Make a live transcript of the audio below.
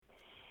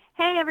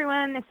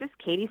everyone, this is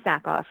Katee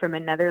Sackhoff from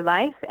Another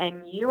Life,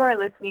 and you are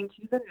listening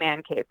to the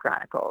Man Cave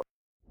Chronicles.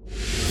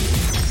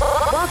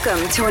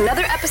 Welcome to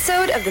another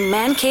episode of the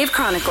Man Cave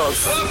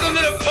Chronicles. Welcome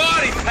to the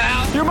party,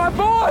 pal! You're my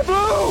boy,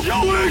 Blue!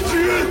 Yo,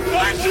 Adrian!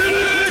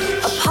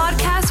 A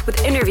podcast with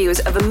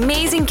interviews of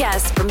amazing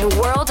guests from the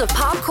world of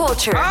pop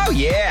culture. Oh,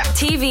 yeah!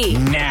 TV.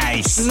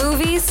 Nice!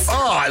 Movies.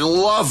 Oh, I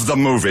love the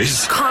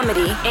movies!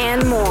 Comedy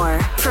and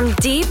more. From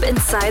deep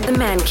inside the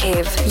Man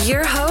Cave,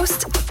 your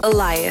host,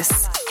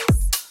 Elias.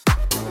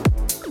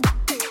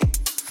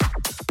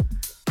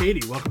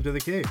 Katee, welcome to the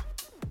cave.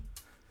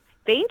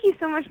 Thank you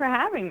so much for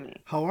having me.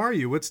 How are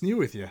you? What's new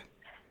with you?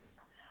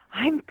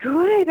 I'm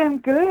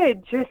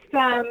good. Just,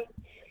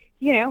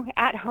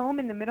 at home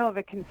in the middle of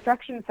a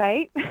construction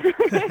site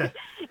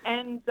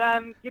and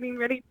getting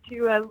ready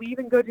to leave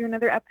and go do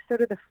another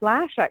episode of The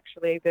Flash,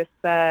 actually, this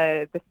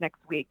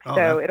next week. Oh,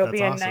 so it'll be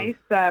a awesome.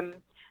 nice,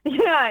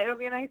 it'll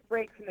be a nice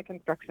break from the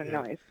construction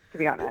noise, to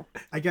be honest.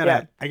 I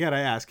gotta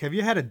ask, have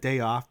you had a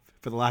day off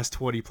for the last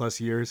 20 plus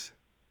years?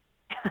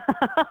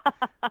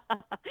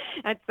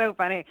 That's so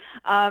funny.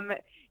 I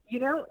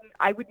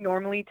would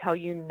normally tell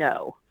you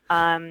no.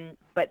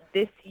 But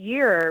this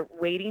year,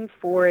 waiting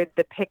for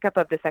the pickup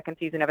of the second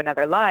season of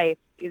Another Life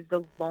is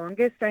the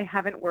longest I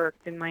haven't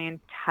worked in my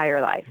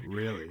entire life.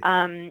 Really?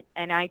 And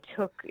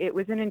it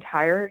was an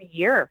entire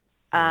year,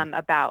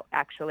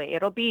 actually.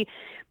 It'll be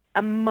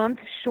a month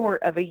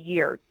short of a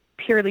year,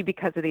 purely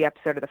because of the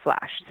episode of The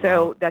Flash.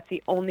 So Wow. that's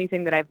the only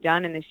thing that I've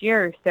done in this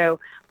year. So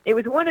it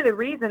was one of the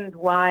reasons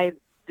why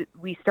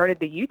we started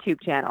the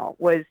YouTube channel,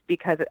 was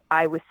because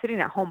I was sitting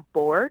at home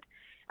bored.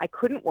 I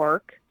couldn't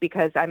work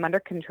because I'm under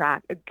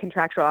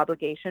contractual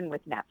obligation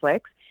with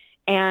Netflix.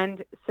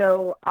 And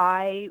so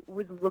I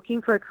was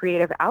looking for a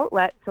creative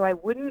outlet so I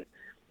wouldn't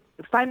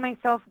find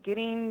myself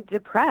getting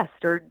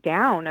depressed or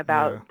down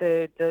about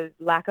the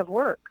lack of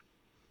work.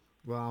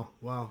 Wow.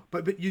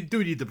 But you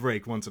do need the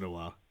break once in a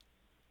while.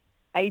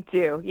 I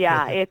do.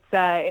 Yeah,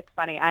 it's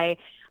funny.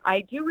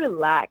 I do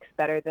relax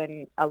better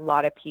than a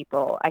lot of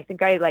people. I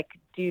think I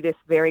do this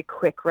very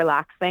quick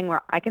relax thing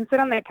where I can sit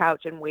on the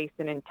couch and waste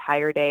an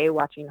entire day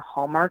watching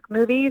Hallmark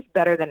movies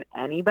better than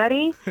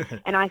anybody.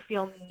 And I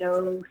feel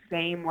no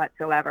shame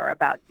whatsoever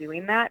about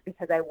doing that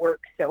because I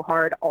work so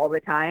hard all the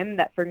time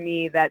that for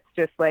me, that's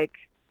just like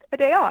a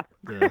day off.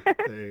 Yeah,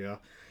 there you go.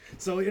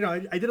 So, I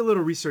did a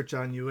little research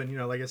on you,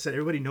 and, like I said,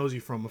 everybody knows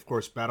you from, of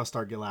course,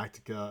 Battlestar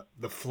Galactica,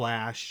 The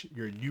Flash,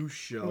 your new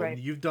show. Right.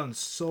 You've done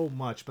so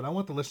much, but I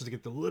want the listeners to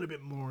get a little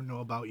bit more know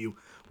about you.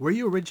 Where are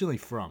you originally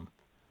from?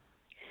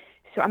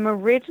 So I'm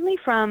originally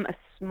from a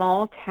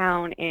small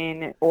town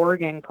in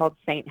Oregon called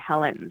St.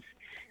 Helens.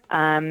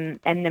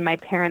 And then my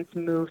parents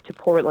moved to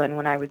Portland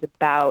when I was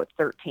about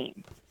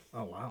 13.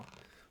 Oh, wow.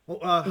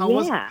 Well,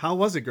 how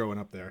was it growing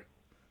up there?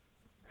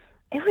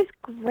 It was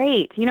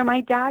great.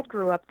 My dad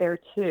grew up there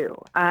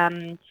too.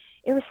 It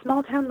was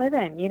small town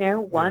living,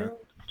 one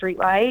street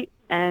light,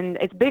 and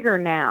it's bigger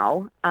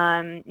now.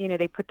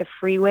 They put the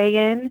freeway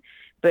in,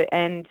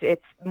 and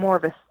it's more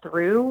of a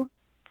through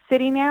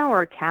city now,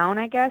 or town,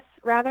 I guess,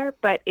 rather.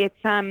 But it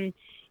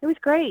was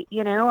great.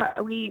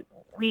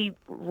 We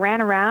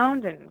ran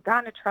around and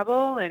got into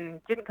trouble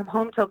and didn't come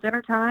home till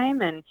dinner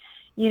time. And,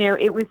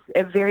 it was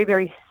a very,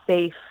 very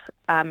safe,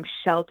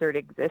 sheltered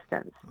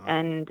existence. Wow.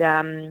 And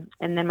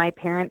then my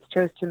parents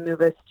chose to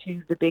move us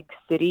to the big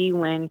city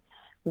when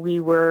we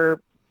were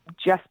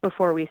just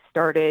before we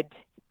started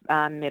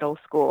middle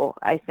school.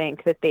 I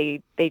think that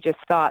they just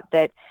thought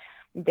that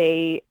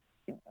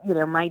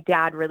my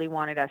dad really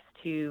wanted us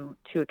to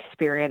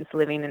experience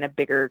living in a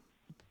bigger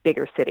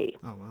city.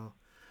 Oh, wow.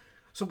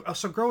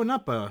 So growing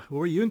up, what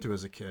were you into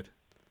as a kid?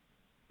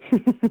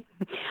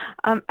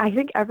 I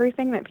think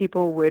everything that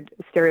people would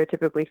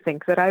stereotypically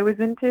think that I was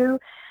into.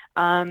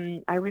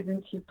 I was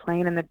into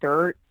playing in the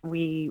dirt.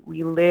 We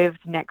lived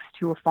next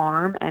to a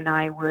farm, and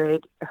I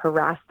would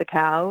harass the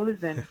cows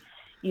and,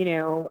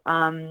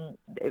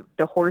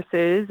 the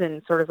horses,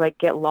 and sort of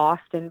get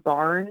lost in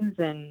barns,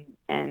 and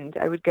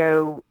I would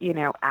go,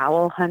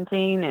 owl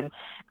hunting, and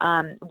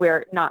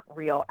where not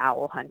real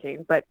owl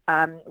hunting, but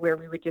where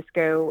we would just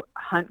go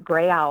hunt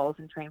gray owls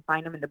and try and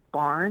find them in the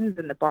barns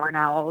and the barn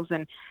owls,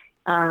 and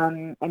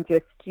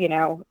just,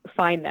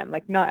 find them,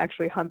 not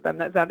actually hunt them.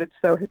 That sounded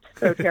so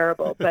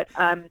terrible. But,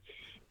 and,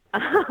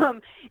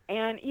 but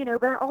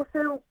I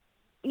also,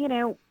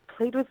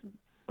 played with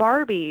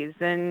Barbies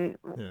and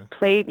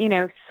played,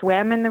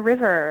 swam in the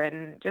river,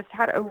 and just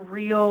had a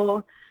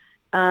real,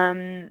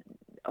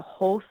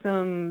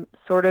 wholesome,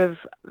 sort of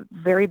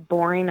very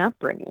boring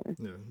upbringing.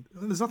 Yeah.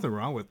 There's nothing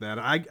wrong with that.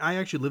 I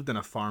actually lived in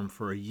a farm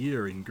for a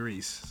year in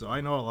Greece, so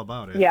I know all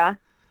about it. Yeah.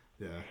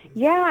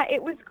 Yeah,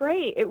 it was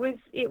great. It was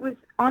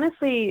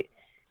honestly,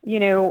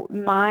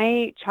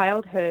 my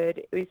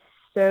childhood was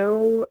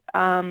so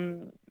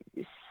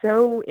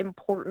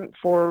important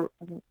for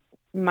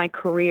my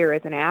career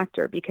as an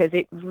actor, because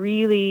it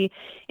really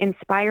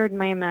inspired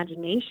my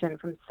imagination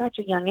from such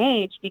a young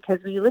age, because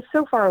we lived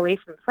so far away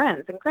from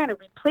friends. And granted,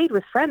 we played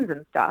with friends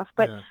and stuff,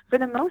 but for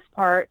the most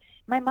part,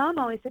 my mom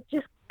always said,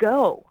 just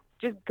go,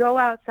 just go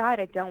outside.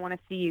 I don't want to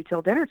see you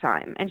till dinner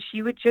time. And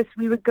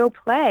we would go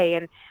play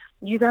and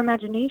use our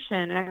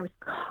imagination. And I was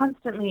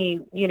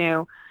constantly,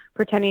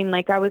 pretending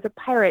like I was a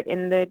pirate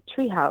in the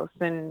treehouse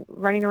and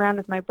running around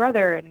with my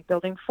brother and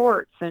building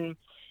forts and,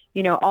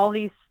 all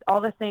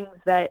the things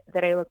that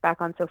I look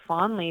back on so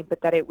fondly,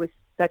 but that it was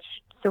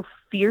so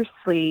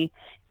fiercely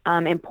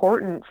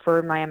important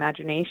for my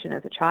imagination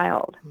as a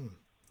child.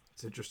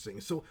 It's interesting.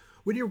 So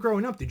when you were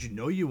growing up, did you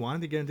know you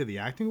wanted to get into the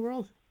acting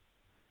world?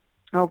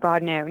 Oh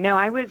God, no. No,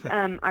 I was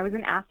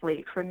an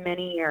athlete for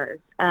many years.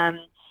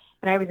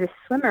 And I was a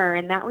swimmer,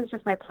 and that was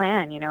just my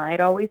plan. I'd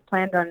always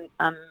planned on,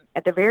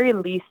 at the very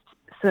least,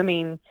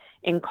 swimming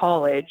in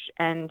college.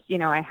 And,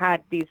 I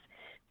had these,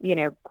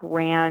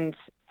 grand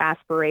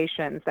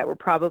aspirations that were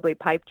probably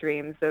pipe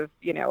dreams of,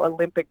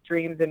 Olympic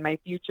dreams in my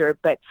future.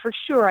 But for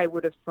sure, I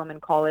would have swum in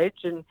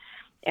college.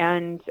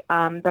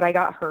 But I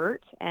got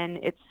hurt, and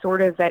it's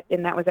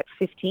and that was at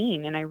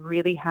 15, and I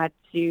really had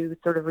to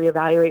sort of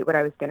reevaluate what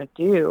I was going to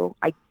do.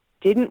 I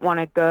didn't want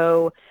to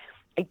go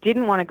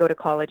to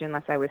college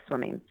unless I was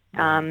swimming.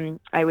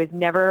 I was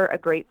never a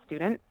great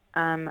student.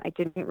 I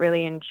didn't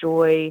really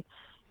enjoy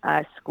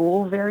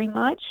school very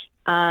much.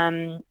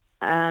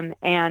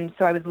 And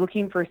so I was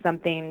looking for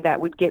something that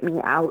would get me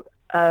out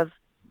of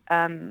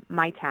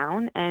my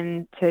town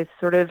and to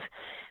sort of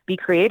be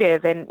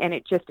creative. And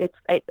it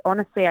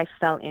honestly, I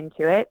fell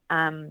into it.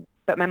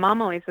 But my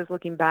mom always was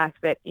looking back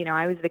that,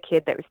 I was the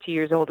kid that was 2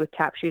 years old with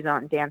tap shoes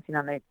on, dancing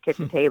on the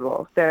kitchen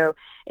table. So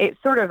it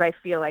sort of, I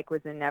feel like,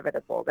 was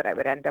inevitable that I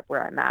would end up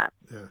where I'm at.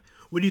 Yeah.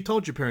 When you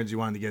told your parents you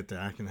wanted to get to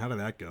acting, how did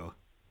that go?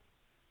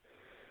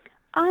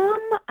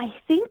 I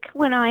think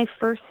when I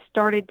first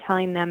started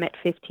telling them at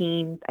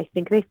 15, I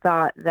think they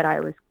thought that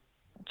I was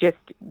just,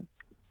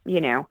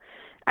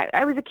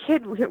 I was a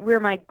kid where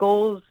my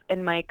goals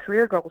and my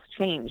career goals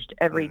changed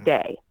every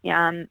day.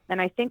 And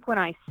I think when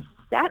I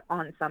set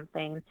on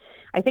something,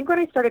 I think when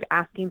I started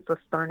asking for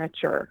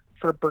furniture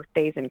for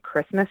birthdays and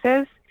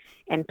Christmases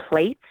and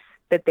plates,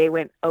 that they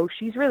went, oh,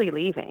 she's really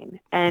leaving.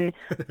 And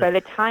by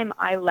the time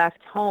I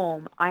left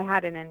home, I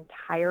had an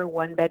entire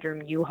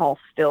 1-bedroom U-Haul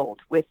filled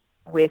with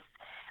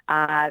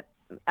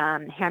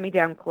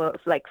hand-me-down clothes,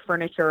 like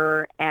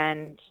furniture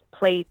and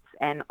plates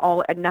and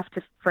all enough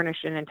to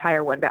furnish an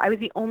entire one. But I was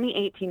the only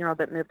 18-year-old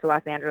that moved to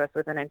Los Angeles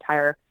with an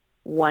entire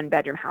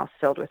 1-bedroom house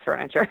filled with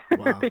furniture.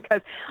 Wow.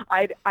 Because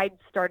I'd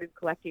started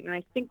collecting. And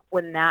I think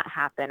when that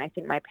happened, I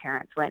think my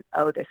parents went,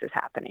 oh, this is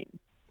happening.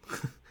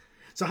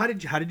 So how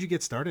did you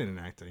get started in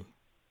acting?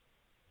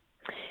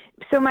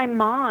 So my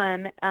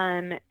mom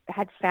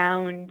had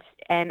found,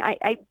 and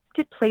I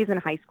did plays in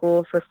high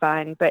school for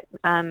fun, but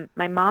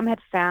my mom had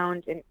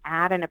found an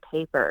ad in a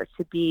paper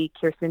to be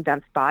Kirsten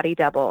Dunst's body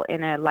double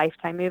in a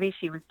Lifetime movie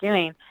she was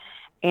doing.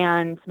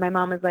 And my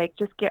mom was like,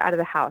 just get out of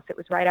the house. It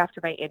was right after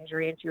my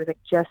injury, and she was like,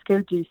 just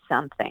go do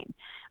something.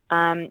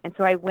 And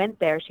so I went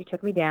there. She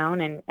took me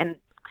down, and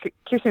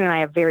Kirsten and I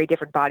have very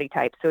different body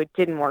types, so it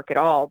didn't work at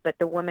all. But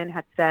the woman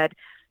had said,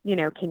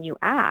 can you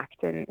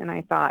act? And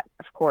I thought,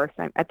 of course,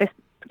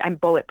 I'm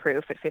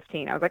bulletproof at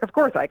 15. I was like, of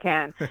course I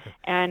can.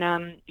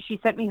 And she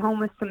sent me home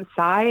with some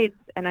sides,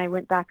 and I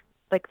went back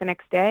like the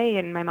next day,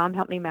 and my mom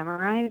helped me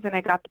memorize, and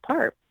I got the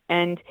part.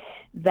 And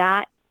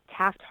that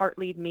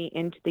Taft-Hartley'd me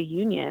into the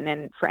union.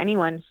 And for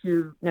anyone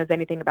who knows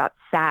anything about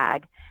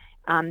SAG,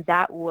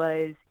 that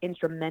was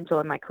instrumental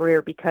in my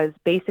career, because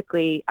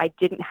basically I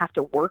didn't have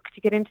to work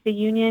to get into the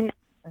union.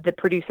 The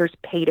producers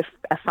paid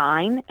a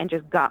fine and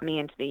just got me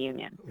into the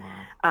union.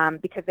 Wow.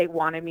 Because they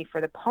wanted me for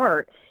the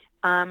part.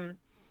 And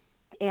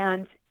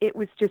it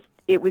was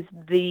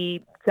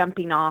the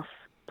jumping off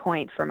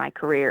point for my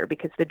career,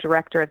 because the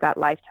director of that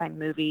Lifetime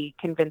movie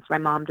convinced my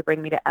mom to bring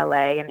me to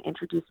LA and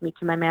introduce me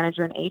to my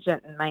manager and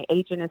agent. And my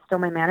agent is still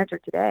my manager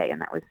today.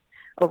 And that was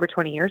over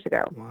 20 years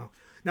ago. Wow.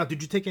 Now,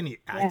 did you take any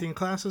acting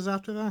classes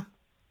after that?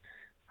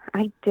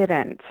 I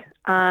didn't.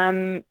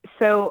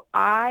 So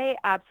I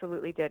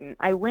absolutely didn't.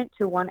 I went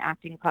to one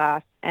acting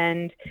class,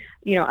 and,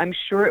 I'm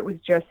sure it was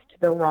just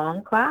the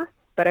wrong class,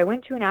 but I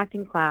went to an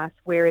acting class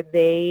where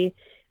they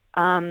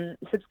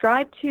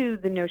subscribe to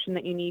the notion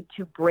that you need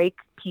to break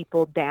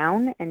people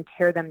down and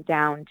tear them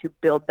down to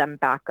build them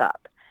back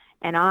up.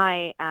 And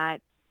I, at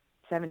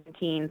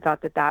 17,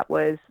 thought that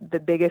was the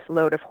biggest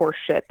load of horse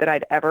shit that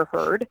I'd ever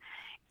heard,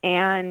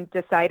 and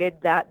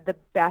decided that the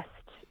best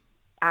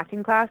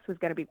acting class was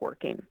going to be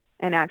working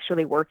and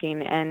actually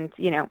working. And,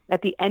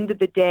 at the end of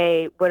the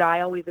day, what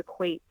I always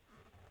equate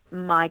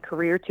my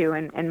career to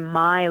and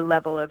my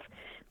level of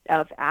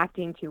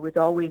acting to was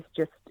always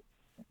just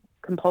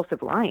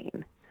compulsive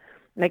lying.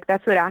 Like,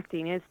 that's what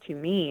acting is to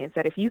me, is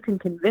that if you can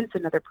convince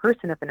another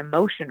person of an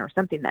emotion or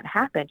something that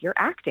happened, you're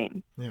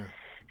acting. Yeah.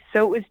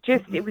 So it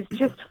was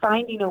just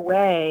finding a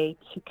way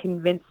to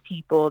convince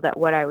people that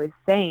what I was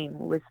saying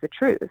was the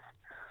truth.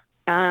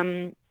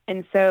 And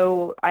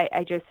so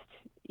I just,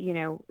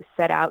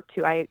 set out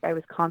to, I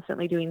was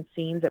constantly doing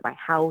scenes at my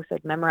house.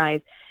 I'd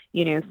memorize,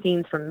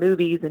 scenes from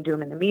movies and do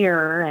them in the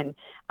mirror.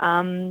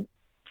 And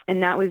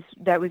that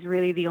was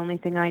really the only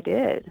thing I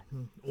did.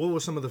 What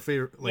was some of the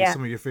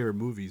some of your favorite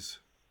movies?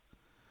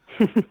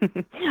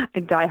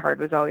 And Die Hard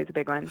was always a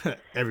big one.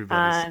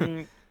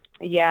 Everybody's.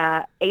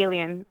 Yeah,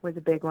 Alien was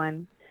a big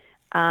one.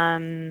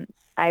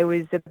 I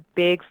was a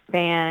big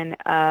fan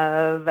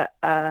of,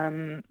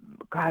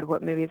 God,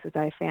 what movies was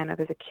I a fan of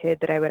as a kid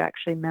that I would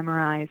actually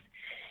memorize?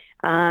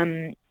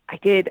 I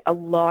did a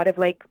lot of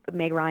like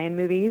Meg Ryan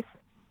movies,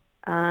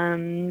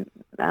 a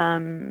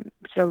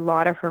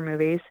lot of her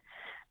movies.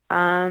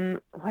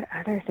 What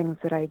other things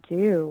did I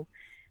do?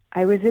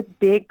 I was a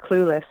big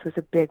Clueless was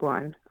a big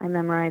one. I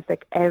memorized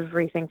like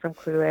everything from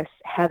Clueless.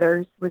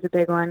 Heathers was a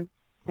big one.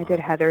 I did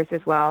Heathers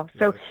as well.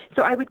 So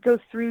I would go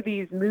through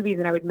these movies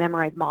and I would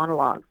memorize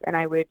monologues, and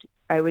I would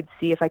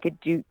see if I could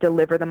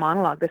deliver the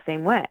monologue the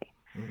same way.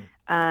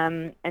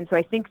 And so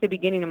I think the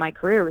beginning of my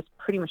career was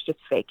pretty much just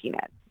faking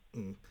it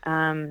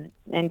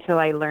until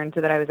I learned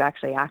that I was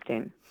actually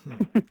acting.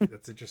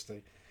 That's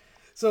interesting.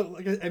 So,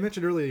 like I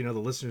mentioned earlier, the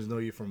listeners know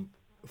you from,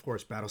 of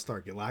course,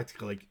 Battlestar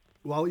Galactica. Like,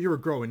 while you were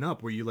growing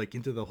up, were you like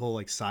into the whole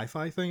like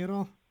sci-fi thing at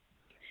all?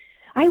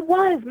 I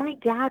was. My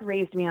dad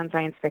raised me on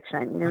science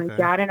fiction. My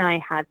dad and I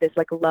had this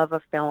like love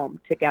of film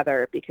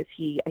together because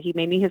he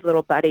made me his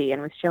little buddy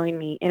and was showing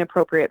me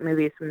inappropriate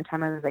movies from the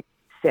time I was like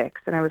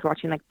 6, and I was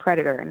watching like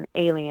Predator and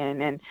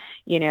Alien and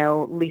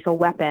Lethal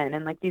Weapon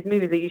and like these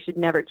movies that you should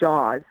never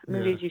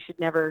movies you should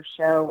never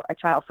show a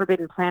child.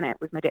 Forbidden Planet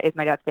is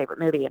my dad's favorite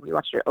movie, and we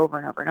watched it over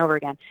and over and over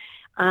again.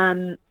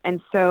 And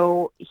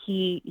so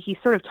he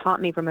sort of taught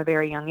me from a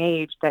very young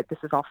age that this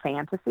is all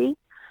fantasy,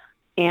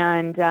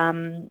 and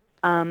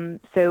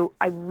so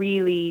I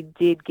really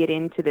did get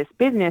into this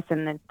business,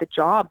 and the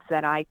jobs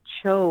that I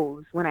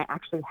chose when I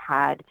actually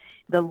had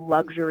the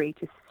luxury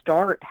to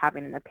start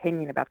having an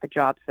opinion about the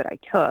jobs that I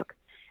took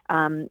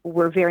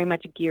were very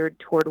much geared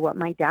toward what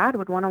my dad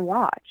would want to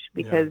watch,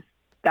 because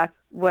that's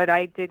what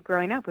I did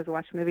growing up, was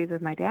watch movies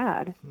with my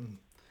dad.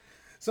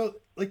 So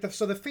like the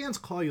fans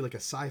call you like a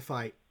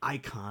sci-fi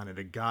icon and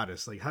a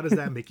goddess. Like, how does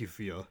that make you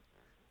feel?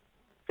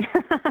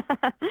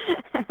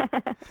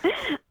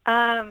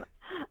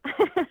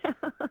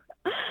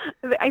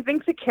 I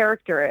think the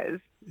character is,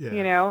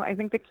 I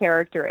think the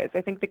character is.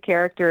 I think the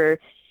character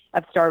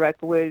of Starbuck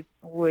was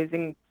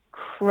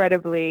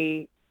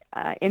incredibly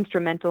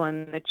instrumental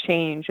in the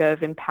change of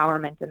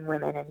empowerment in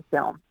women in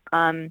film.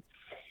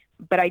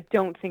 But I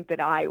don't think that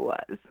I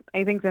was.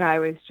 I think that I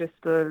was just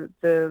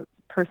the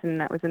person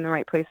that was in the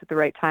right place at the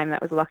right time,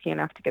 that was lucky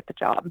enough to get the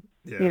job.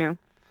 Yeah.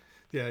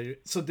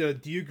 So do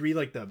you agree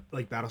like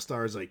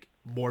Battlestar is like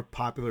more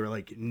popular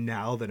like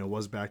now than it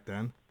was back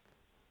then?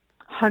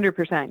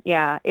 100%.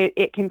 Yeah.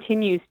 It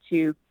continues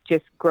to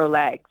just grow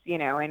legs,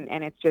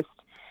 and it's just,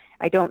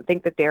 I don't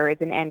think that there is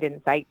an end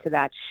in sight to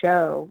that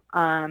show.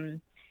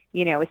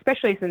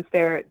 Especially since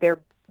they're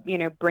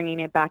bringing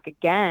it back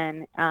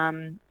again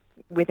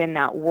within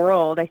that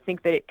world. I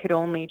think that it could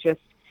only just,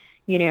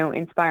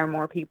 inspire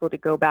more people to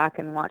go back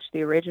and watch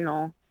the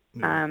original.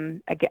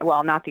 Again,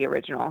 well, not the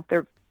original,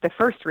 the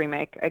first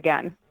remake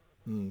again.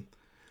 Do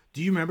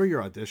you remember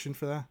your audition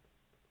for that?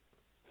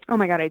 Oh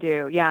my God, I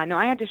do. Yeah, no,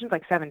 I auditioned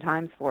like 7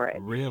 times for it.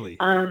 Really?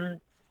 Oh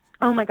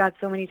my God,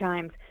 so many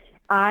times.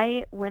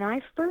 When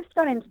I first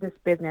got into this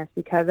business,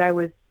 because I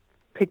was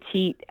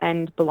petite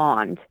and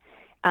blonde,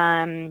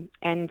 and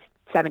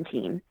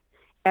 17,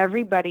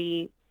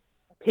 everybody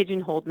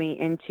pigeonholed me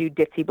into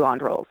ditzy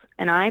blonde roles,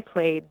 and I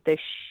played the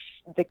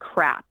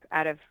crap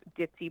out of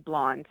ditzy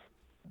blonde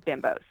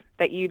bimbos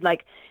that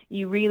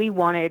you really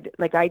wanted.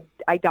 Like I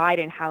died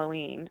in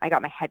Halloween. I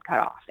got my head cut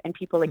off, and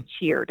people like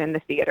cheered in the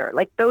theater.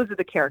 Like, those are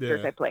the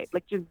characters I played,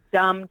 like just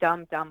dumb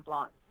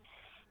blondes.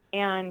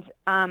 And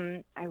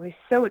I was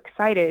so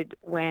excited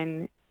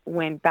when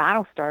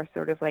Battlestar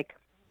sort of like,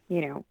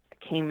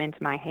 came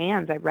into my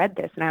hands. I read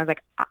this and I was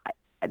like,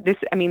 this,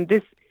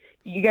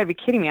 you gotta be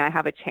kidding me. I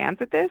have a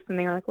chance at this. And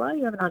they were like, well,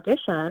 you have an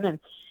audition. And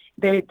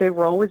the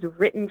role was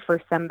written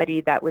for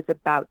somebody that was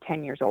about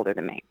 10 years older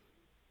than me.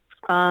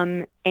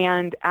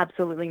 And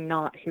absolutely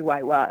not who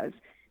I was.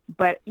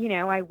 But,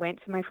 I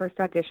went to my first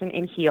audition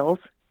in heels,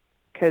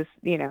 because,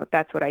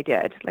 that's what I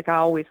did. Like, I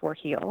always wore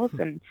heels,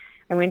 and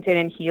I went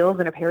in heels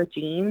and a pair of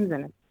jeans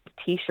and a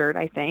t-shirt,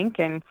 I think.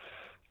 And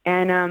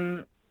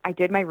I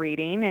did my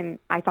reading, and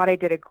I thought I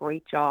did a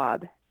great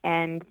job.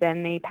 And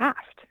then they passed.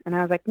 And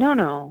I was like,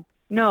 no,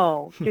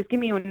 just give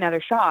me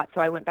another shot.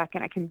 So I went back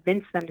and I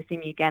convinced them to see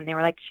me again. They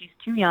were like, she's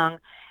too young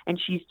and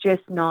she's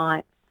just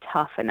not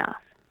tough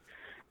enough.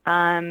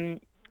 And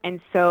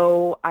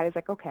so I was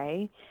like,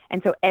 okay.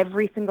 And so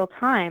every single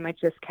time I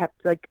just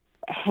kept like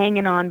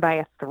hanging on by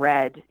a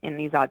thread in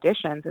these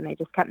auditions, and they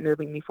just kept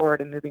moving me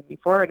forward. And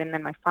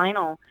then my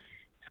final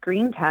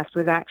screen test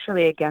was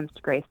actually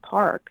against Grace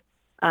Park.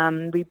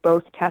 We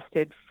both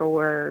tested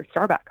for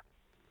Starbuck.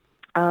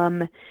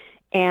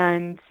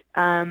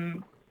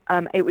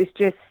 It was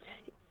just,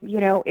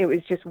 it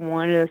was just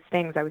one of those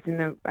things.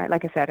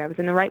 Like I said, I was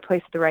in the right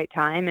place at the right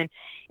time.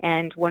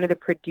 And one of the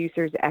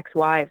producer's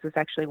ex-wives was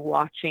actually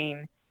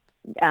watching,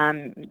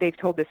 they've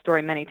told this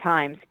story many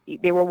times.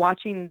 They were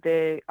watching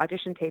the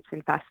audition tapes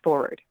in fast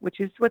forward, which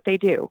is what they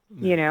do.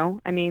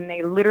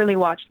 They literally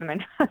watch them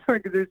in fast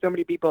forward because there's so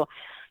many people.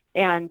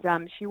 And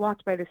she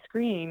walked by the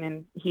screen,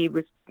 and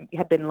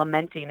had been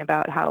lamenting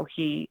about how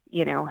he,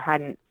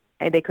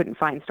 they couldn't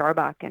find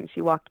Starbuck. And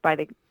she walked by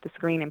the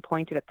screen and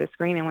pointed at the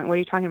screen and went, "What are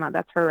you talking about?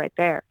 That's her right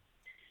there."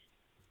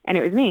 And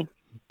it was me.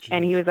 Jeez.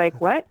 And he was like,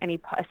 "What?" And he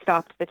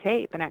stopped the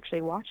tape and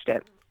actually watched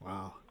it.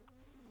 Wow.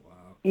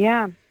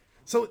 Yeah.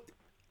 So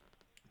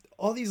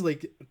all these,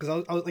 like,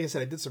 because like I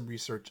said, I did some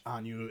research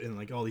on you in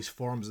like all these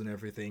forums and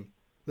everything.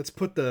 Let's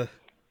put it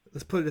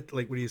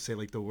like, what do you say,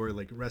 like the word,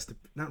 like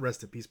not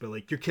rest in peace, but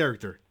like your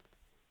character.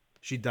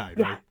 She died,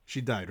 Yeah. right?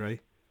 She died, right?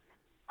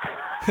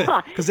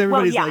 Because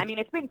everybody's well, yeah, like, I mean,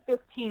 it's been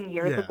 15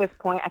 years Yeah. at this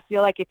point. I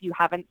feel like if you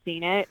haven't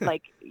seen it,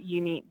 like you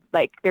need,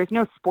 like, there's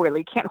no spoiler.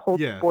 You can't hold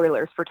Yeah.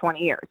 spoilers for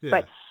 20 years. Yeah.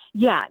 But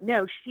yeah,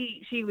 no,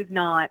 she was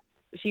not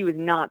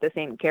the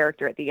same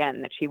character at the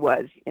end that she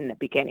was in the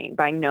beginning,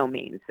 by no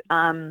means.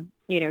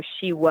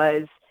 She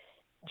was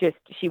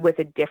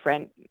a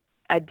different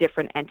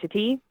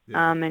entity.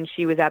 Yeah. And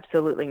she was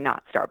absolutely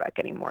not Starbuck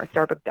anymore.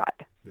 Starbuck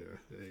died. yeah,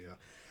 there you go.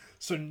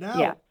 So now,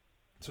 Yeah.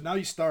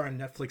 you star on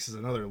Netflix's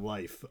Another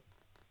Life.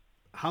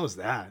 How's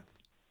that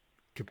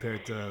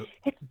compared to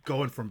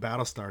going from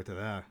Battlestar to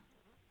that?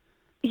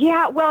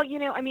 Yeah, well,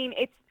 I mean,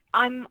 it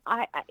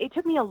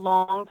took me a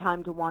long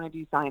time to want to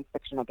do science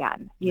fiction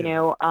again.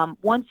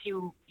 Once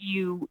you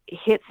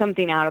hit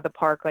something out of the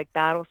park like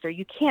Battlestar,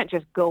 you can't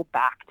just go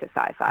back to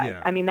sci-fi.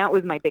 Yeah. I mean, that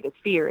was my biggest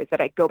fear, is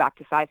that I'd go back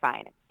to sci-fi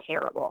and it's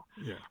terrible.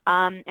 Yeah.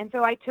 And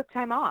so I took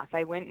time off.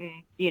 I went and,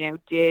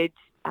 did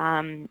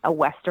a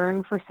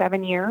Western for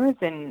 7 years,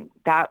 and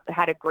that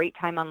had a great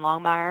time on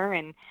Longmire,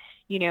 and,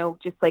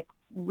 just like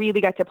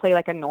really got to play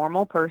like a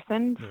normal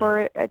person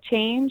for a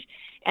change.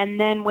 And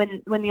then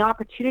when the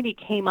opportunity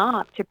came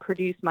up to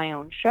produce my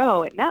own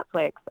show at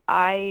Netflix,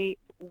 I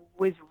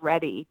was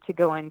ready to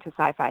go into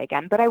sci-fi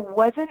again. But I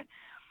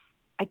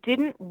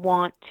didn't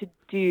want to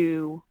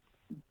do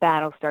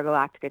Battlestar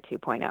Galactica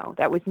 2.0.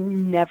 That was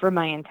never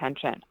my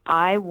intention.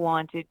 I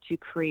wanted to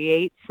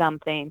create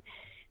something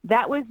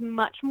that was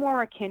much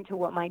more akin to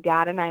what my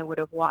dad and I would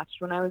have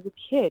watched when I was a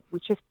kid,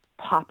 which is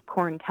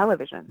popcorn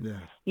television.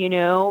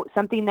 Yeah.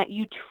 Something that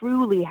you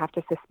truly have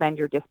to suspend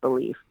your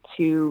disbelief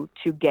to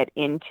get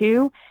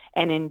into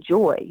and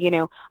enjoy.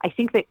 I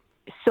think that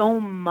so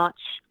much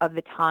of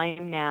the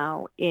time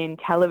now in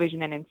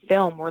television and in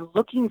film, we're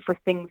looking for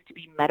things to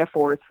be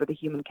metaphors for the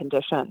human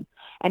condition,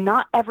 and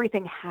not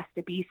everything has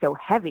to be so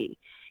heavy.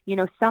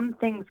 Some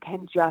things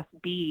can just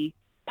be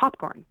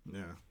popcorn.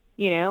 Yeah.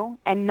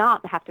 And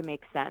not have to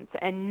make sense,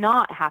 and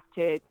not have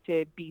to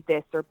be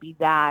this or be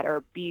that,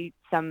 or be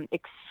some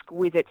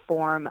exquisite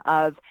form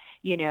of,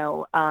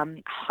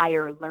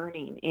 higher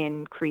learning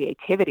in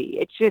creativity.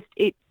 It's just,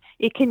 it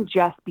can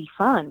just be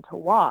fun to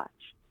watch.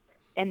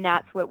 And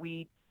that's what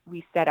we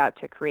set out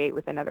to create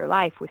with Another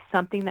Life, was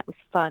something that was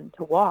fun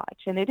to watch.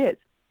 And it is.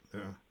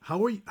 Yeah. How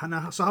were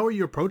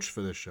you approached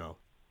for this show?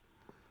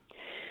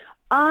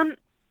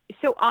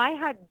 So I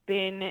had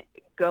been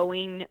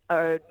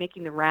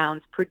making the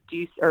rounds,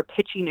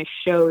 pitching a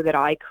show that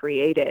I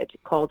created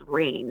called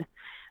Rain.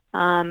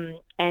 And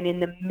in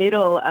the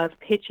middle of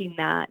pitching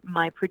that,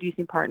 my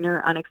producing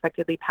partner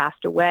unexpectedly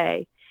passed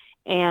away.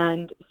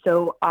 And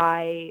so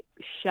I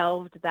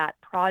shelved that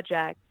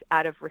project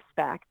out of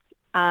respect.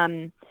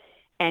 And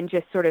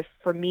just sort of,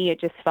 for me, it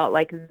just felt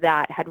like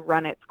that had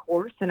run its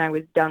course, and I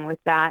was done with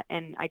that.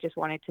 And I just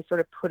wanted to sort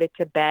of put it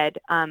to bed.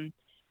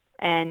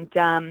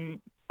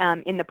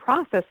 In the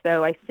process,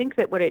 though, I think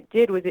that what it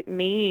did was it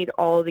made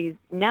all these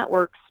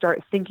networks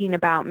start thinking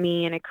about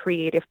me in a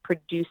creative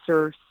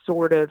producer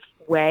sort of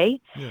way.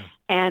 Yeah.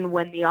 And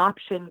when the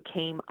option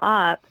came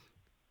up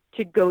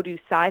to go do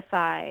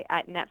sci-fi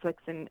at Netflix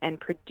and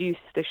produce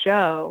the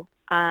show,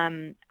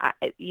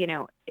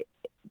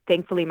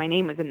 thankfully my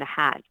name was in the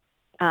hat.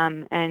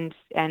 And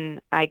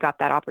I got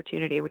that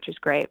opportunity, which is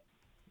great.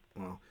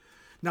 Wow.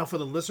 Now, for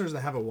the listeners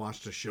that haven't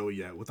watched the show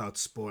yet, without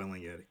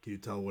spoiling it, can you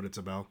tell what it's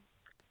about?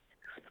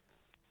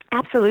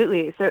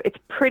 Absolutely. So it's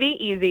pretty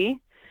easy.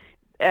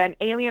 An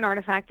alien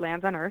artifact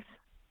lands on Earth,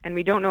 and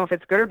we don't know if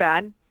it's good or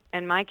bad.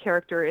 And my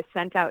character is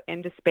sent out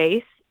into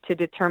space to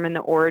determine the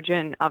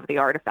origin of the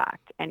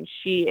artifact. And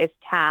she is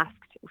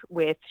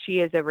she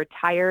is a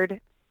retired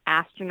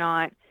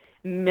astronaut,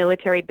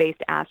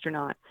 military-based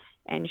astronaut,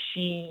 and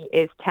she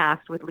is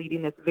tasked with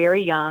leading this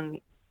very young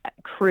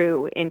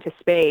crew into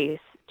space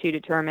to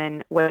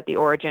determine what the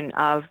origin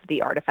of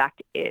the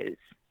artifact is.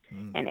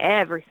 And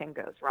everything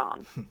goes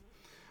wrong.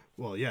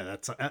 Well, yeah,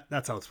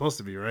 that's how it's supposed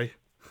to be, right?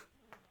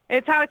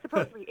 It's how it's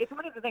supposed to be. It's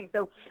one of the things.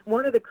 So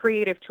one of the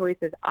creative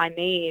choices I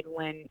made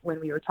when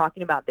we were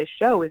talking about this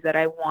show is that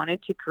I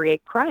wanted to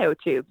create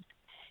cryotubes,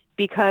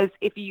 because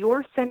if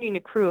you're sending a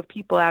crew of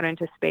people out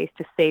into space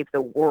to save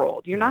the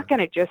world, you're not going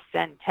to just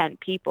send 10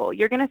 people.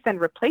 You're going to send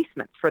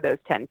replacements for those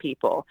 10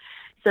 people.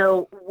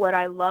 So what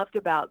I loved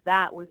about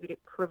that was that it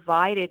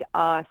provided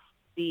us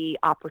the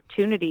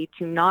opportunity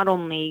to not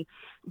only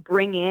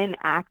bring in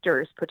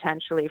actors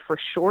potentially for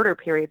shorter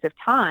periods of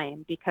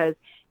time, because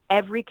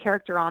every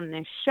character on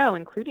this show,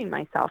 including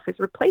myself, is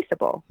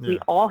replaceable. Yeah. We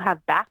all have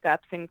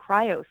backups in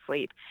cryo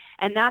sleep.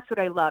 And that's what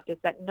I loved, is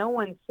that no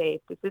one's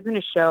safe. This isn't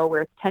a show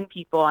where it's 10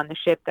 people on the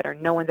ship that are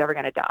no one's ever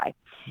going to die.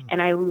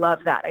 And I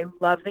love that. I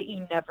love that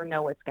you never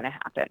know what's going to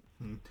happen.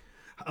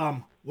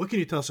 What can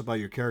you tell us about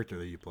your character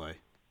that you play?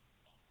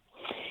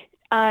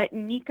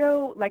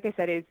 Nico, like I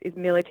said, is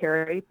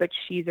military, but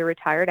she's a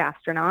retired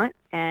astronaut,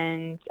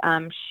 and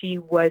she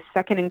was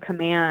second in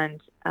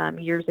command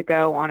years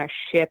ago on a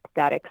ship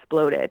that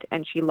exploded,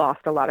 and she lost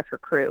a lot of her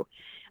crew.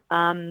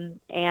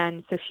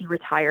 And so she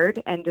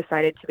retired and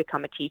decided to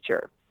become a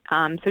teacher.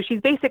 So she's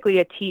basically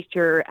a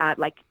teacher at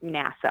like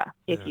NASA,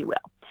 if you will.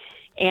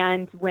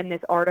 And when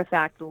this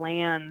artifact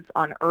lands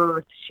on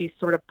Earth, she's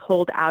sort of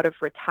pulled out of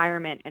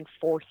retirement and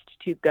forced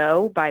to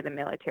go by the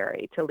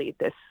military to lead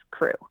this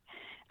crew.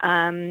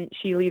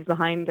 She leaves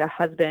behind a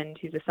husband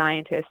who's a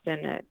scientist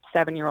and a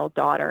 7-year-old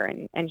daughter,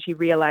 and she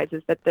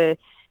realizes that the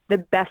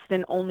best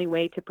and only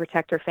way to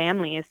protect her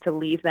family is to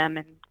leave them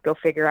and go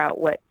figure out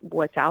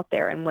what's out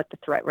there and what the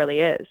threat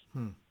really is.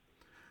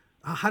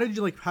 How did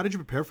you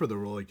prepare for the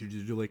role? Like, did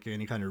you do like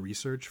any kind of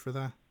research for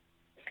that?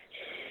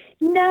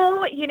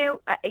 No,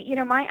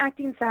 my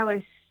acting style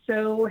is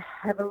so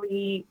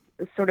heavily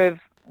sort of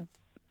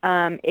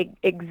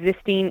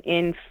existing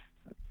in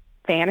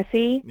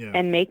fantasy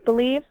and make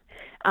believe.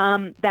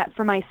 That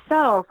for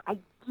myself, I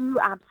do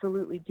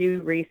absolutely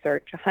do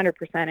research 100%.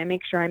 I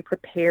make sure I'm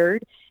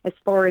prepared as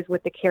far as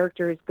what the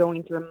character is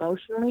going through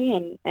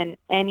emotionally, and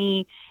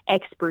any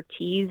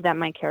expertise that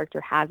my character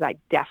has, I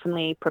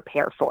definitely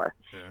prepare for.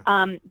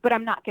 But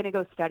I'm not going to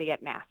go study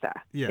at NASA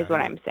is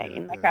what I'm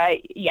saying.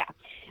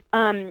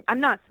 I'm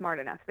not smart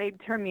enough. They'd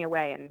turn me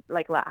away and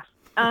like laugh.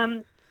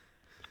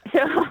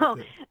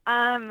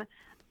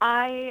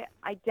 I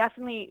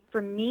definitely,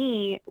 for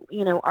me,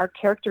 our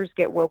characters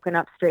get woken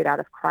up straight out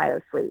of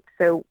cryo sleep.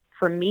 So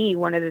for me,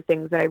 one of the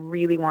things that I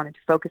really wanted to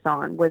focus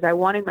on was I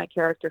wanted my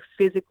character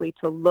physically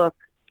to look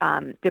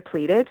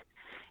depleted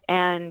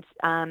and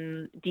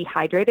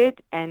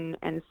dehydrated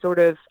and sort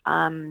of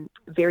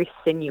very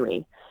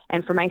sinewy.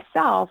 And for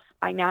myself,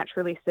 I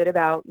naturally sit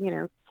about,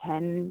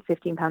 10,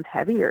 15 pounds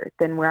heavier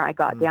than where I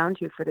got down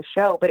to for the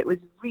show. But it was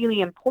really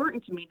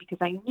important to me because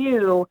I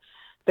knew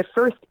the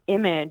first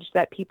image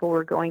that people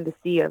were going to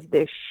see of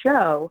this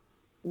show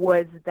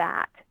was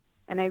that.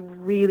 And I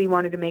really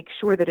wanted to make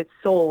sure that it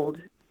sold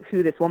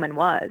who this woman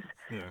was.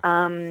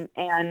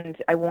 And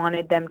I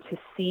wanted them to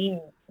see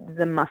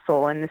the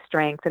muscle and the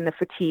strength and the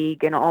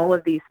fatigue and all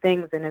of these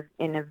things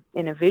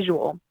in a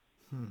visual.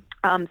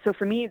 So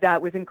for me,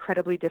 that was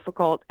incredibly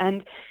difficult.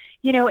 And,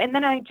 and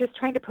then I just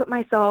trying to put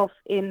myself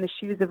in the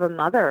shoes of a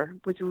mother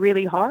was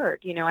really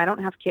hard. I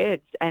don't have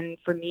kids. And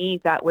for me,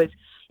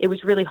 it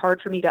was really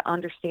hard for me to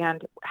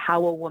understand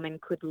how a woman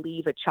could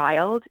leave a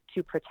child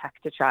to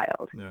protect a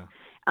child.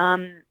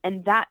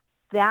 And that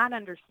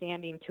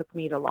understanding took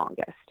me the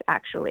longest,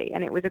 actually.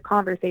 And it was a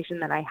conversation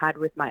that I had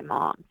with my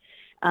mom.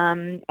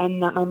 And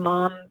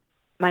that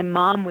my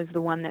mom was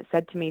the one that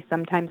said to me,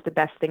 sometimes the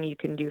best thing you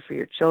can do for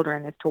your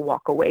children is to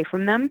walk away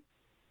from them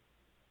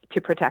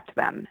to protect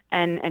them.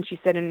 And she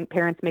said, and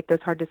parents make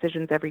those hard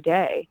decisions every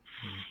day.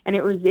 And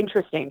it was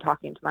interesting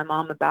talking to my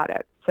mom about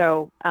it.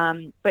 So,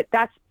 but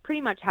that's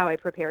pretty much how I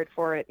prepared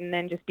for it. And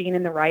then just being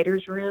in the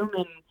writer's room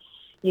and,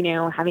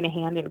 having a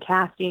hand in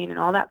casting and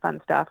all that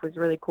fun stuff was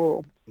really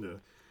cool.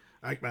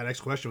 My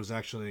next question was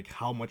actually, like,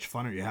 how much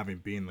fun are you having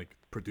being, like,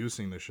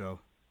 producing the show?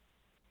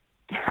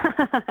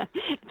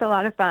 It's a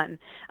lot of fun.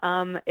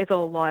 It's a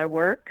lot of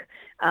work,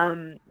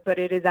 but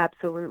it is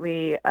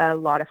absolutely a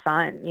lot of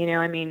fun.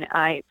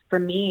 For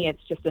me,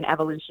 it's just an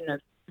evolution of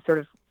sort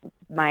of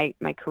my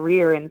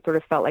career, and sort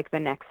of felt like the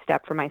next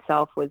step for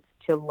myself was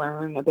to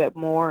learn a bit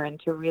more and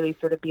to really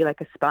sort of be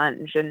like a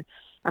sponge. And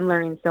I'm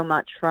learning so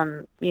much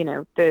from,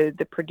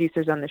 the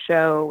producers on the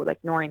show,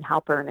 like Noreen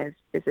Halpern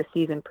is a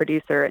seasoned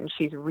producer, and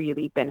she's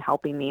really been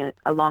helping me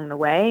along the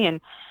way.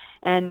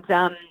 And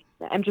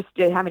I'm just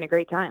having a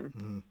great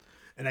time.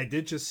 And I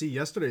did just see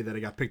yesterday that I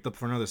got picked up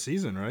for another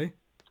season, right?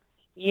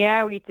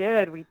 Yeah, we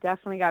did. We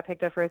definitely got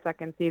picked up for a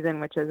second season,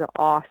 which is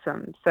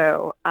awesome.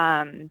 So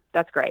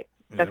that's great.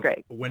 That's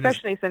great.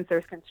 Especially since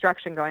there's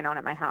construction going on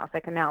at my house. I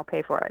can now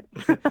pay for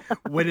it.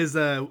 When is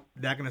that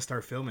going to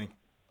start filming?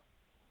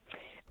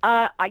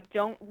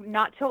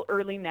 Not till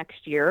early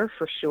next year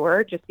for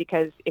sure, just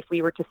because if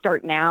we were to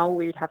start now,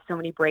 we'd have so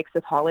many breaks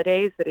with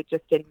holidays that it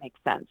just didn't make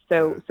sense.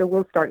 So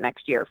we'll start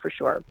next year for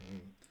sure.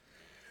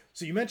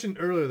 So you mentioned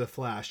earlier The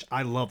Flash.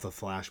 I love The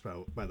Flash,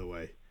 by the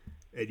way.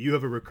 And you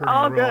have a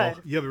recurring role.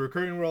 Good. You have a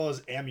recurring role as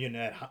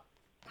Amunet.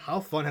 How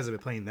fun has it been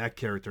playing that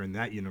character in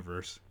that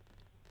universe?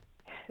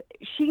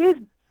 She is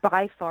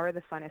by far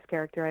the funnest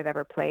character I've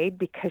ever played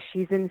because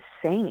she's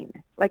insane.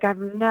 Like, I've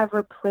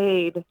never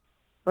played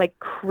like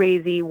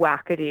crazy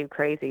wackadoo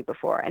crazy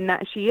before, and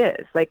that she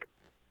is like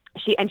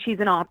she's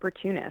an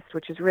opportunist,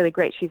 which is really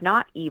great. She's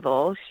not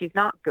evil, she's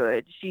not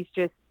good, she's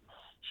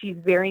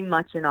very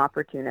much an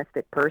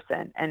opportunistic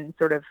person, and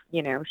sort of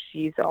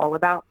she's all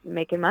about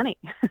making money.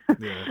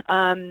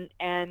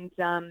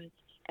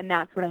 And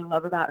that's what I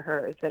love about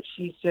her, is that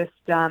she's just,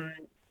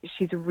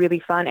 she's really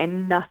fun,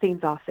 and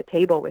nothing's off the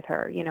table with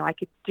her. You know, I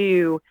could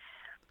do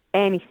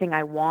anything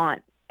I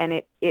want,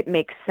 and it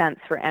makes sense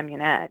for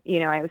Amunet. You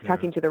know, I was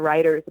talking to the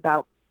writers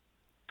about,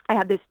 I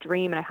had this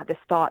dream and I had this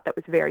thought that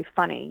was very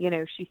funny. You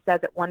know, she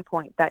says at one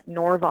point that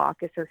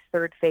Norvok is her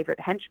third favorite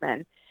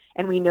henchman,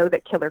 and we know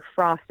that Killer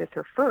Frost is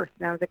her first.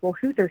 And I was like, well,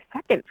 who's her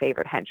second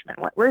favorite henchman?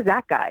 Where's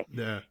that guy?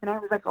 Yeah. And I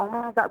was like, oh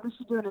my God, we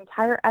should do an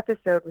entire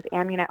episode with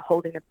Amunet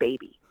holding a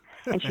baby.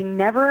 And she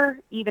never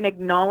even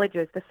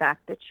acknowledges the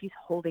fact that she's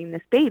holding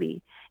this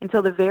baby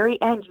until the very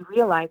end. You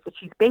realize that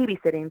she's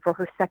babysitting for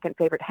her second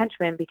favorite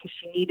henchman because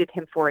she needed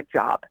him for a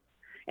job.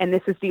 And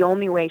this was the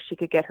only way she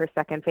could get her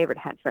second favorite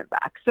henchman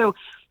back. So,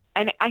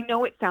 and I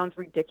know it sounds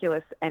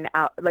ridiculous and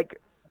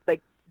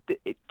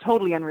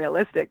totally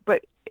unrealistic,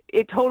 but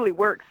it totally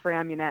works for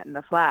Amunet and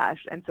the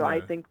Flash. And so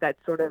I think that's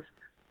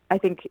I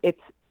think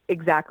it's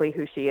exactly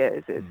who she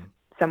is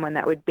someone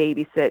that would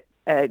babysit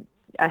a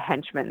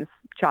henchman's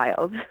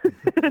child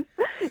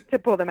to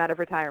pull them out of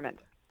retirement.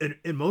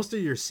 And most of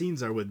your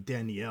scenes are with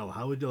Danielle.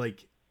 How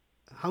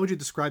would you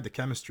describe the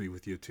chemistry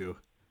with you two?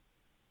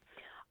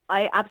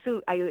 I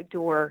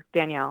adore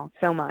Danielle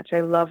so much.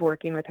 I love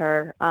working with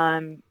her.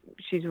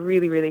 She's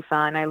really, really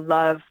fun. I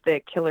love the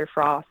Killer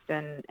Frost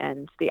and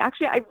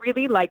I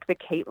really like the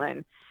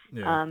Caitlin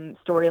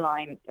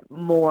storyline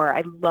more.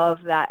 I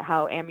love that,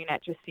 how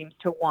Amunet just seems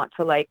to want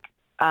to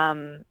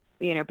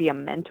be a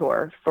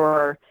mentor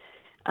for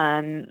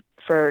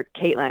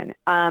Caitlin.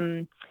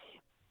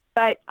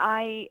 But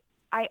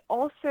I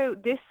also,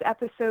 this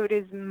episode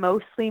is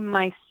mostly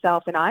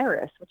myself and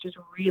Iris, which is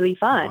really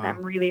fun. Wow.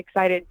 I'm really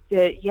excited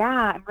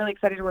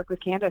to work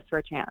with Candace for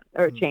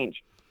a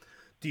change.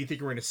 Do you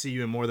think we're going to see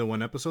you in more than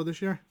one episode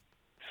this year?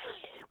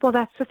 Well,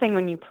 that's the thing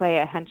when you play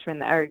a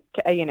henchman or,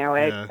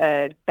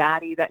 a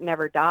baddie that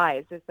never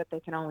dies, is that they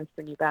can always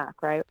bring you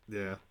back, right?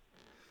 Yeah.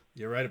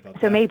 You're right about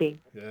that. So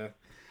maybe. Yeah.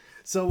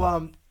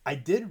 So I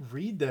did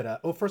read that.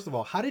 First of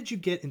all, how did you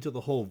get into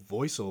the whole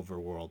voiceover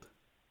world?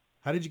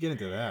 How did you get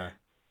into that?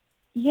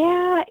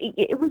 Yeah,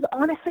 it was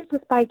honestly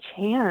just by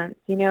chance.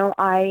 You know,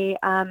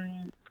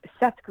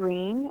 Seth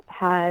Green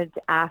had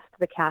asked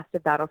the cast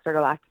of Battlestar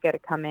Galactica to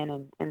come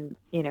in and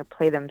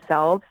play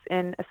themselves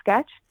in a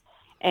sketch.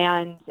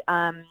 And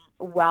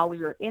while we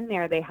were in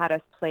there, they had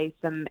us play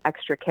some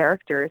extra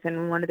characters.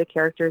 And one of the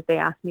characters they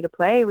asked me to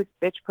play was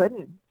Bitch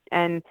Puddin'.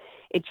 And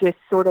it just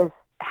sort of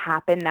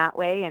happened that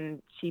way,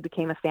 and she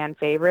became a fan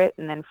favorite.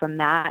 And then from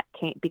that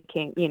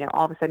became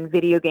all of a sudden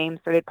video games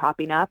started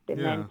popping up,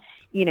 and then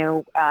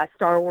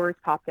Star Wars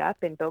popped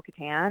up in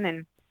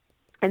Bo-Katan,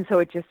 and so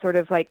it just sort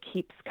of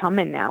keeps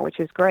coming now, which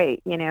is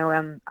great.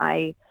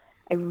 I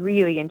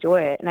really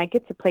enjoy it, and I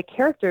get to play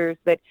characters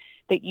that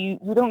you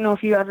don't know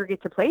if you ever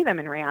get to play them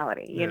in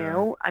reality. You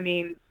know, I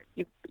mean,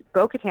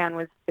 Bo-Katan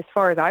was, as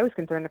far as I was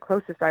concerned, the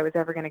closest I was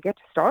ever going to get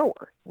to Star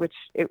Wars, which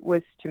it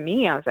was to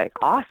me. I was like,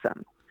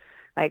 awesome.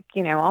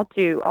 I'll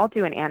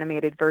do an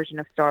animated version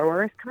of Star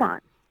Wars. Come on.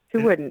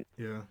 Who wouldn't?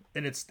 Yeah.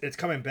 And it's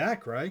coming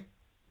back, right?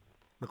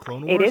 The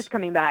Clone Wars? It is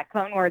coming back.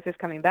 Clone Wars is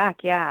coming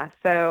back, yeah.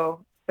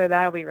 So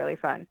that'll be really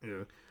fun.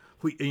 Yeah.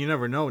 You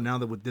never know. Now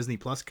that with Disney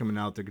Plus coming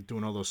out, they're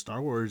doing all those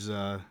Star Wars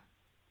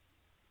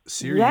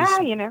series.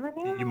 Yeah, you never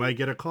know. You might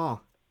get a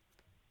call.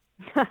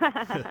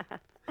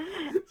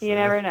 You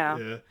never know.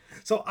 Yeah.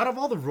 So out of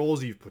all the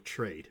roles you've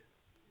portrayed,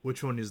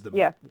 which one was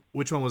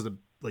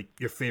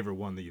your favorite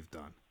one that you've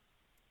done?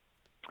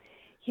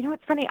 You know,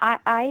 it's funny.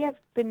 I have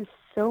been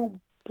so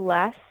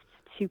blessed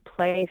to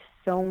play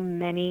so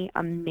many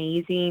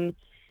amazing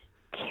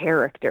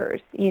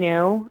characters.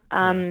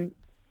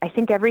 I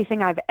think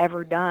everything I've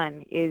ever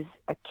done is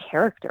a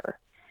character,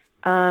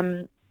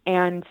 and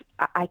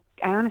I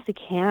honestly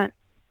can't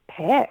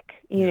pick.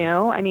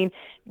 I mean,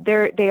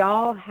 they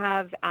all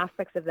have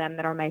aspects of them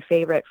that are my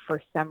favorite for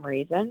some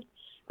reason,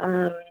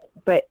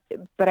 but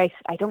I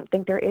don't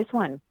think there is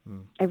one.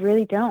 I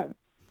really don't.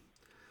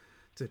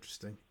 It's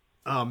interesting.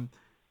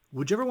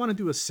 Would you ever want to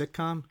do a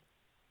sitcom?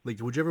 Would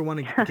you ever want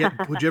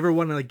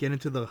to get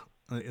into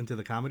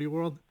the comedy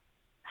world?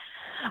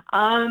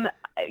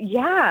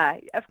 Yeah,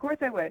 of course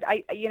I would.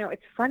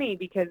 It's funny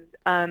because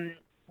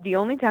the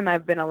only time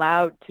I've been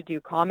allowed to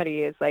do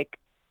comedy is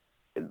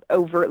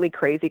overtly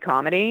crazy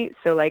comedy.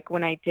 So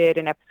when I did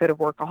an episode of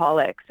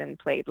Workaholics and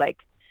played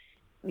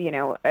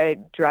a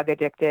drug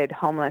addicted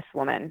homeless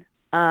woman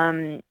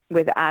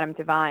with Adam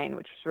Devine,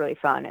 which was really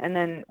fun. And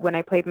then when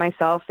I played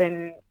myself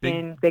in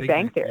Big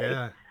Bang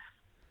Theory.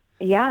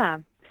 Yeah.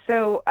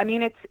 So, I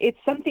mean, it's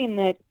something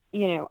that,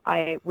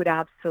 I would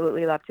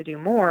absolutely love to do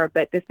more,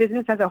 but this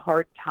business has a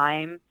hard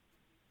time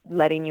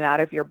letting you out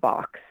of your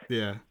box.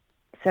 Yeah.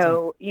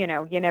 So, you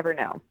never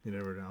know. You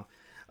never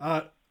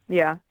know.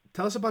 Yeah.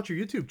 Tell us about your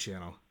YouTube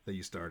channel that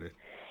you started.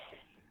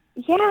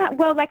 Yeah.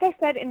 Well, like I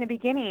said in the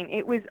beginning,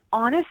 it was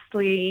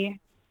honestly,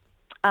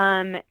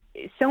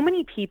 so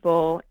many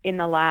people in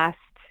the last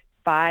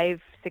 5-6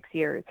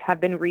 years have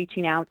been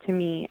reaching out to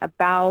me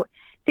about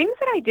things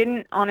that I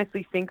didn't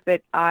honestly think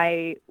that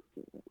I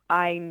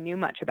knew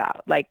much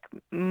about,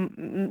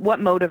 what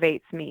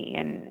motivates me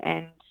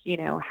and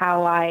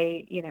how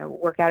I,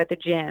 work out at the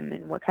gym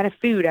and what kind of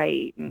food I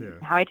eat and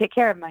how I take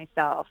care of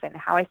myself and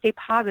how I stay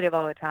positive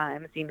all the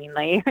time,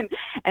 seemingly,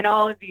 and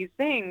all of these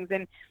things.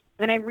 And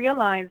then I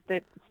realized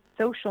that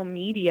social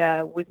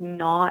media was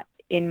not,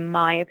 in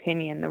my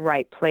opinion, the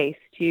right place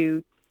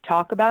to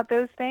talk about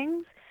those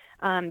things,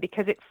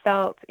 because it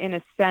felt, in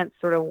a sense,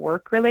 sort of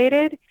work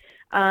related.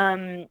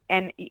 And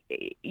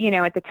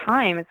at the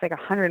time, it's like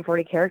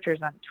 140 characters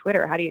on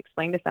Twitter. How do you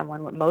explain to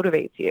someone what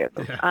motivates you?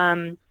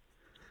 Yeah.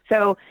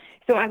 So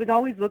I was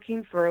always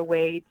looking for a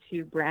way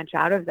to branch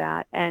out of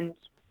that. And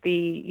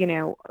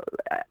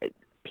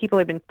people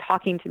had been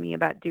talking to me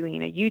about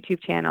doing a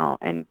YouTube channel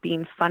and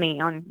being funny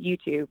on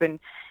YouTube and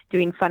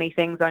doing funny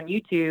things on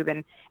YouTube.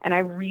 And I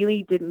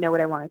really didn't know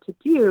what I wanted to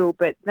do.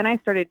 But then I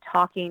started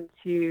talking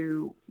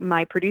to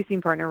my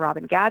producing partner,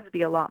 Robin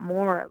Gadsby, a lot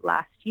more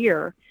last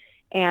year.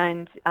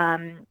 And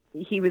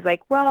he was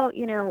like, well,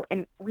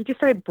 and we just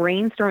started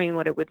brainstorming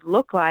what it would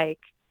look like,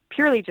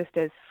 purely just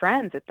as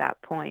friends at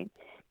that point.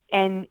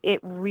 And it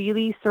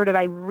really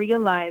I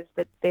realized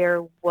that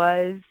there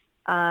was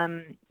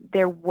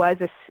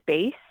a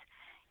space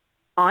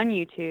on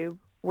YouTube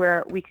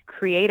where we could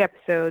create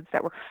episodes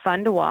that were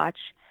fun to watch,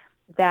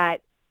 that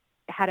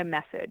had a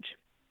message,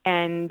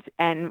 and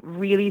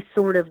really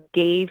sort of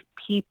gave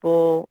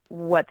people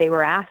what they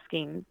were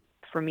asking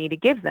for me to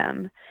give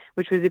them,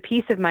 which was a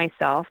piece of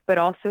myself, but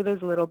also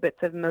those little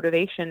bits of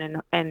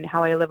motivation and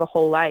how I live a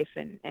whole life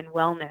and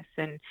wellness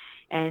and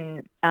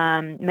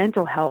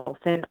mental health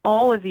and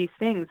all of these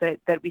things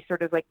that we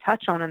sort of like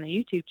touch on the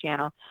YouTube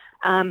channel.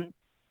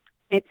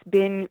 It's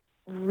been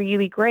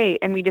really great.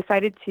 And we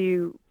decided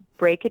to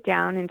break it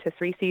down into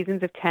 3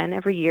 seasons of 10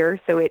 every year.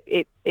 So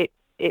it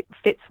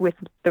fits with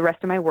the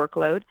rest of my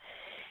workload.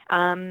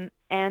 And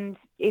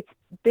it's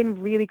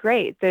been really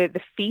great.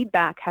 The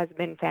feedback has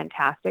been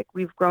fantastic.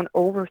 We've grown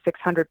over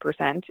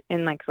 600%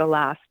 in like the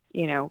last,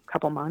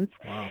 couple months.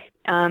 Wow.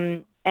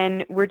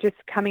 And we're just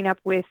coming up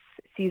with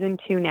season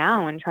 2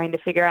 now and trying to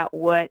figure out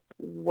what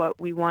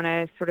we want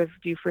to sort of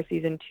do for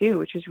season 2,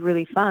 which is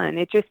really fun.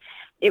 It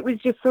was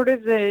just sort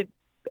of a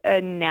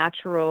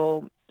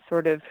natural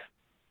sort of,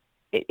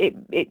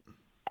 it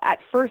at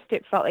first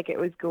it felt like it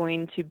was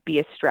going to be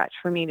a stretch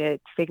for me to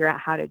figure out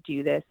how to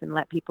do this and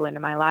let people into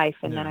my life.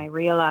 And then I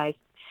realized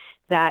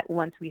that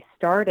once we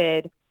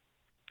started,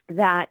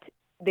 that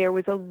there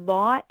was a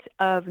lot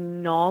of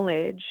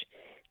knowledge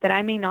that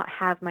I may not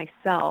have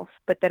myself,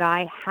 but that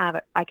I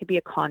could be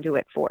a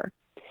conduit for.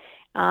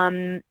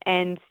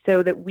 And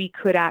so that we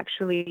could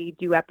actually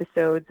do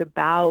episodes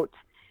about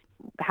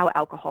how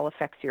alcohol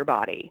affects your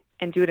body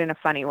and do it in a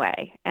funny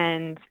way,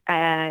 and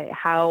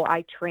how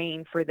I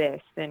train for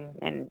this,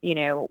 and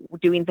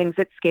doing things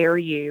that scare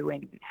you,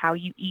 and how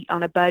you eat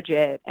on a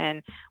budget,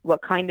 and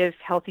what kind of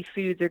healthy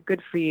foods are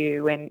good for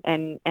you,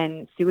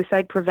 and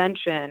suicide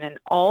prevention, and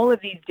all of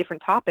these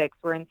different topics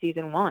were in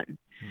season 1.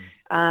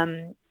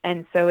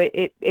 And so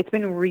it's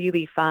been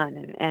really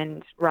fun,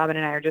 and Robin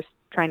and I are just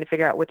trying to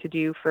figure out what to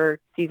do for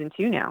season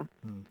 2 now.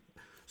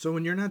 So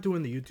when you're not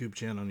doing the YouTube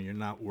channel and you're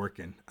not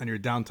working, on your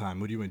downtime,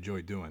 what do you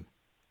enjoy doing?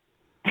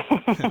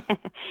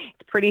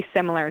 It's pretty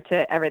similar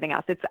to everything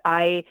else.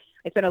 I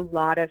spend a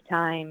lot of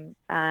time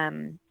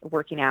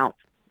working out.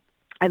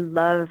 I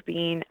love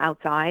being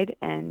outside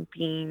and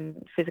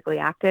being physically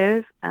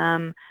active.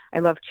 I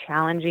love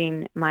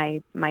challenging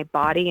my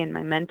body and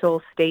my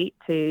mental state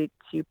to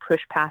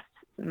push past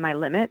my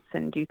limits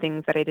and do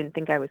things that I didn't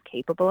think I was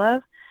capable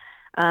of.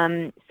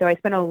 So I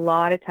spend a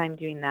lot of time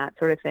doing that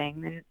sort of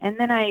thing. And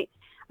then I've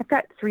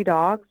got 3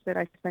 dogs that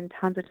I spend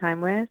tons of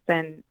time with,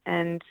 and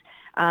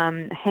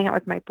hang out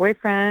with my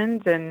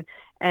boyfriend and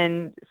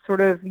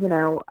sort of,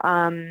 do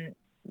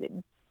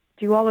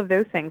all of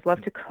those things.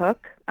 Love to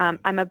cook.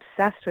 I'm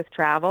obsessed with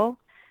travel.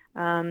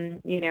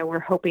 We're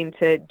hoping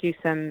to do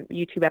some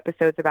YouTube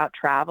episodes about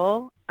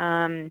travel.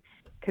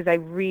 Because I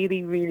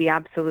really, really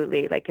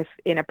absolutely, like, if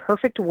in a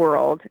perfect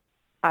world,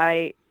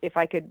 if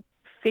I could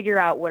figure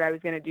out what I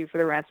was going to do for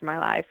the rest of my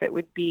life, it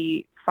would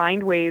be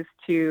find ways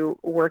to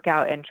work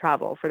out and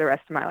travel for the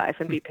rest of my life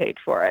and be paid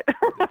for it.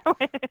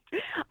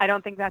 I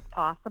don't think that's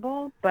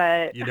possible,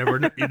 but you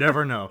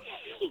never know.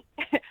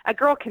 A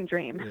girl can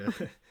dream.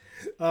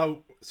 Yeah.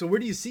 So where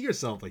do you see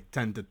yourself like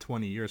 10 to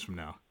 20 years from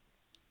now?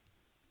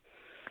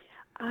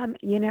 I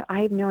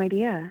have no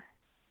idea.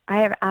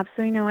 I have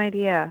absolutely no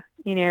idea.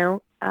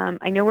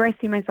 I know where I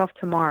see myself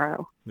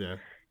tomorrow. Yeah.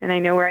 And I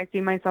know where I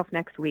see myself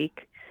next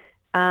week.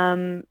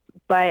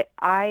 But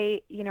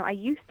I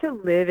used to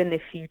live in the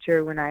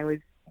future when I was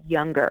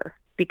younger,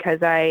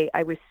 because I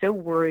was so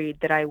worried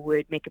that I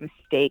would make a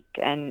mistake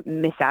and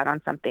miss out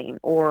on something,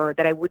 or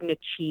that I wouldn't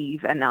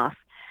achieve enough.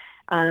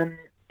 And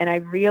I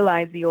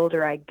realize the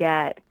older I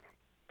get,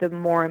 the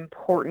more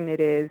important it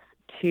is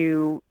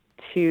to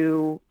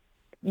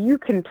you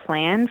can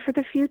plan for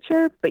the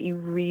future, but you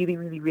really,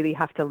 really, really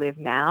have to live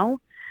now.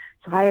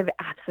 So I have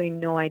absolutely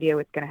no idea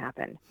what's going to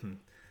happen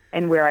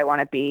and where I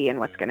want to be and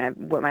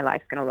what my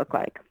life's going to look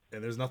like.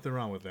 And there's nothing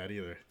wrong with that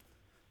either.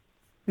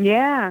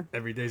 Yeah.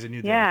 Every day's a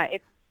new day. Yeah.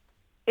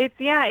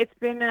 It's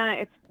been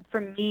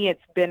for me,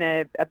 it's been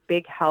a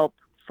big help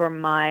for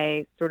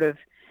my sort of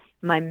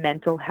my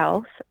mental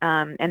health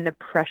and the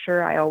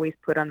pressure I always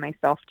put on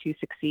myself to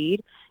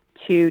succeed,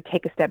 to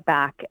take a step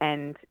back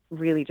and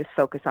really just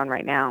focus on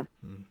right now.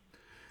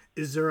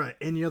 Is there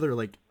any other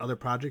other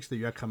projects that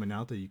you have coming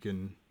out that you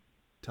can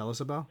tell us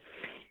about?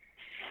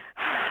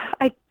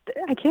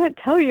 I can't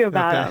tell you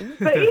about Okay. them,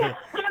 but yeah,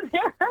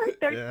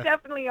 there Yeah.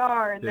 definitely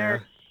are, and Yeah.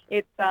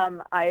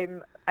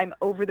 I'm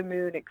over the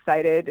moon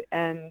excited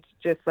and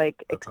just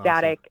like That's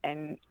ecstatic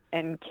and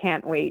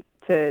can't wait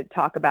to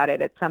talk about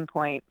it at some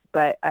point.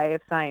 But I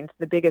have signed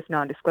the biggest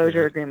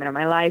non-disclosure agreement of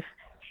my life,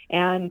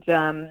 and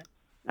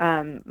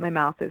my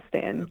mouth is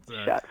staying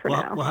shut for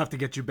now. We'll have to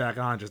get you back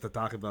on just to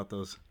talk about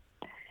those.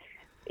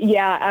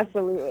 Yeah,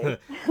 absolutely.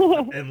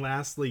 And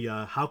lastly,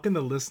 how can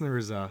the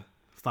listeners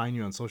find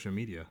you on social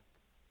media?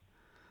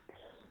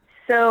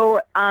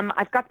 So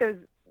I've got those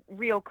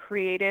real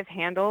creative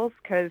handles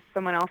because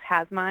someone else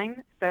has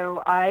mine.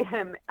 So I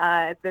am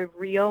the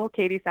real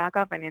Katee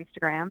Sackhoff on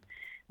Instagram.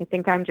 I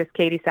think I'm just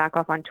Katee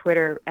Sackhoff on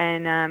Twitter,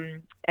 and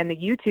the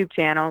YouTube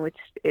channel, which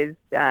is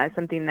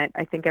something that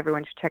I think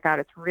everyone should check out.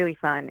 It's really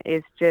fun.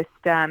 Is just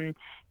Katee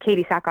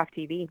Sackhoff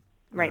TV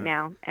right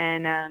now,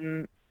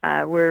 and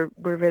we're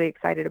really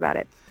excited about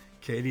it.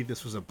 Katee,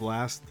 this was a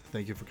blast.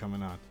 Thank you for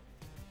coming on.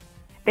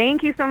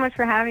 Thank you so much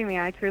for having me.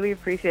 I truly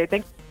appreciate it.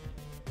 Thank